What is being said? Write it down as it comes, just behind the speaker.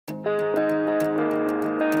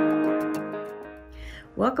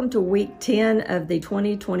Welcome to week 10 of the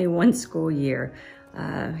 2021 school year.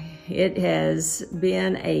 It has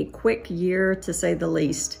been a quick year to say the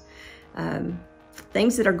least.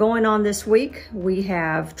 Things that are going on this week, we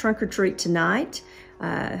have Trunk or Treat tonight,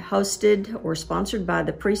 hosted or sponsored by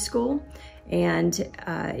the preschool. And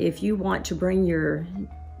if you want to bring your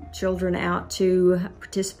children out to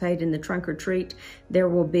participate in the Trunk or Treat, there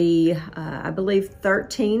will be, I believe,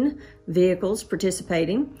 13 vehicles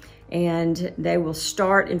participating. And they will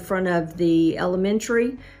start in front of the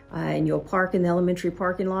elementary, and you'll park in the elementary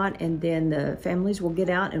parking lot, and then the families will get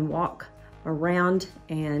out and walk around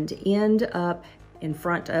and end up in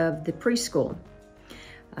front of the preschool.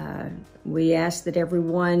 We ask that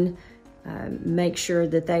everyone make sure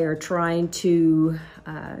that they are trying to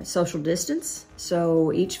social distance.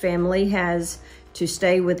 So each family has to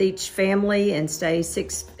stay with each family and stay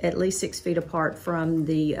at least 6 feet apart from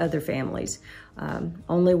the other families.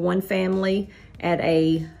 Only one family at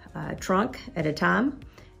a trunk at a time,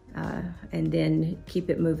 and then keep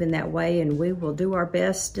it moving that way. And we will do our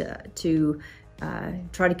best to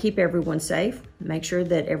try to keep everyone safe, make sure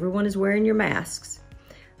that everyone is wearing your masks.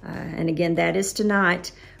 And again, that is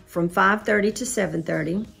tonight from 5:30 to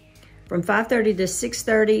 7:30. From 5:30 to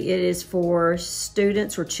 6:30, it is for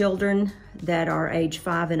students or children that are age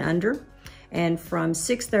 5 and under. And from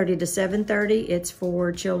 6:30 to 7:30, it's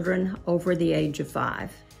for children over the age of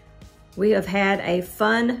 5. We have had a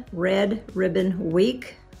fun Red Ribbon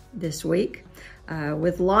Week this week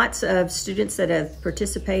with lots of students that have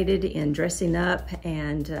participated in dressing up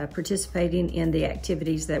and participating in the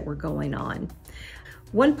activities that were going on.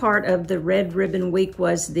 One part of the Red Ribbon Week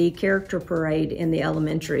was the character parade in the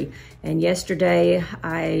elementary. And yesterday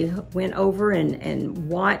I went over and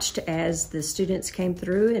watched as the students came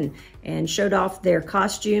through and showed off their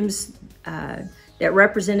costumes that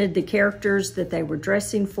represented the characters that they were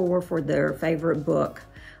dressing for their favorite book.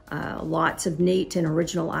 Lots of neat and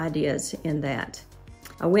original ideas in that.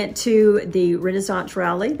 I went to the Renaissance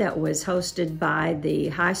Rally that was hosted by the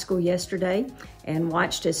high school yesterday and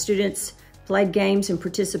watched as students played games and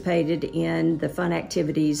participated in the fun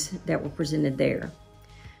activities that were presented there.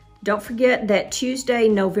 Don't forget that Tuesday,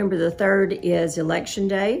 November the 3rd is Election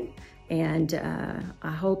Day, and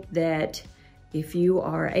I hope that if you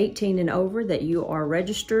are 18 and over that you are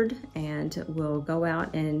registered and will go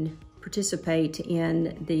out and participate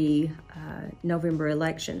in the November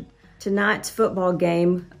election. Tonight's football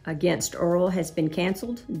game against Earl has been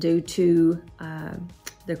canceled due to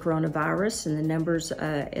the coronavirus and the numbers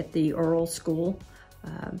at the Earl school.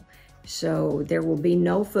 So there will be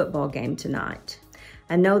no football game tonight.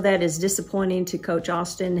 I know that is disappointing to Coach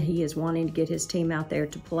Austin. He is wanting to get his team out there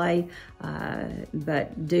to play,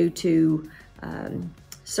 but due to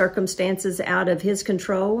circumstances out of his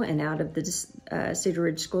control and out of the Cedar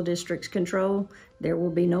Ridge School District's control, there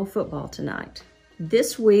will be no football tonight.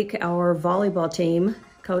 This week, our volleyball team,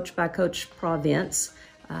 coached by Coach Province,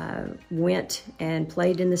 went and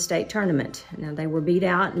played in the state tournament. Now, they were beat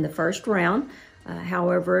out in the first round.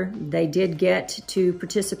 However, they did get to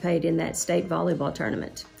participate in that state volleyball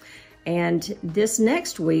tournament. And this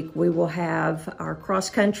next week, we will have our cross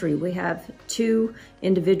country. We have 2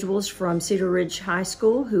 individuals from Cedar Ridge High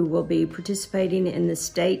School who will be participating in the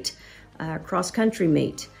state cross country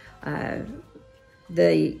meet.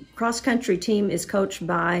 The cross country team is coached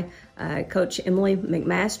by Coach Emily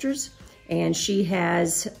McMasters, and she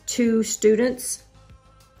has 2 students,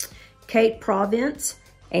 Kate Province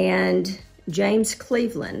and James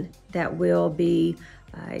Cleveland, that will be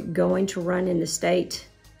going to run in the state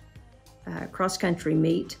cross-country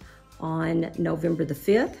meet on November the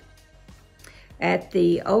 5th at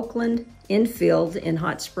the Oakland Infield in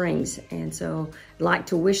Hot Springs. And so I'd like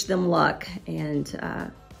to wish them luck,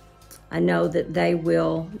 and I know that they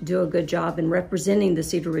will do a good job in representing the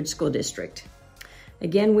Cedar Ridge School District.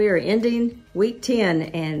 Again, we are ending week 10,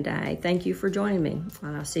 and I thank you for joining me,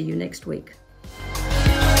 and I'll see you next week.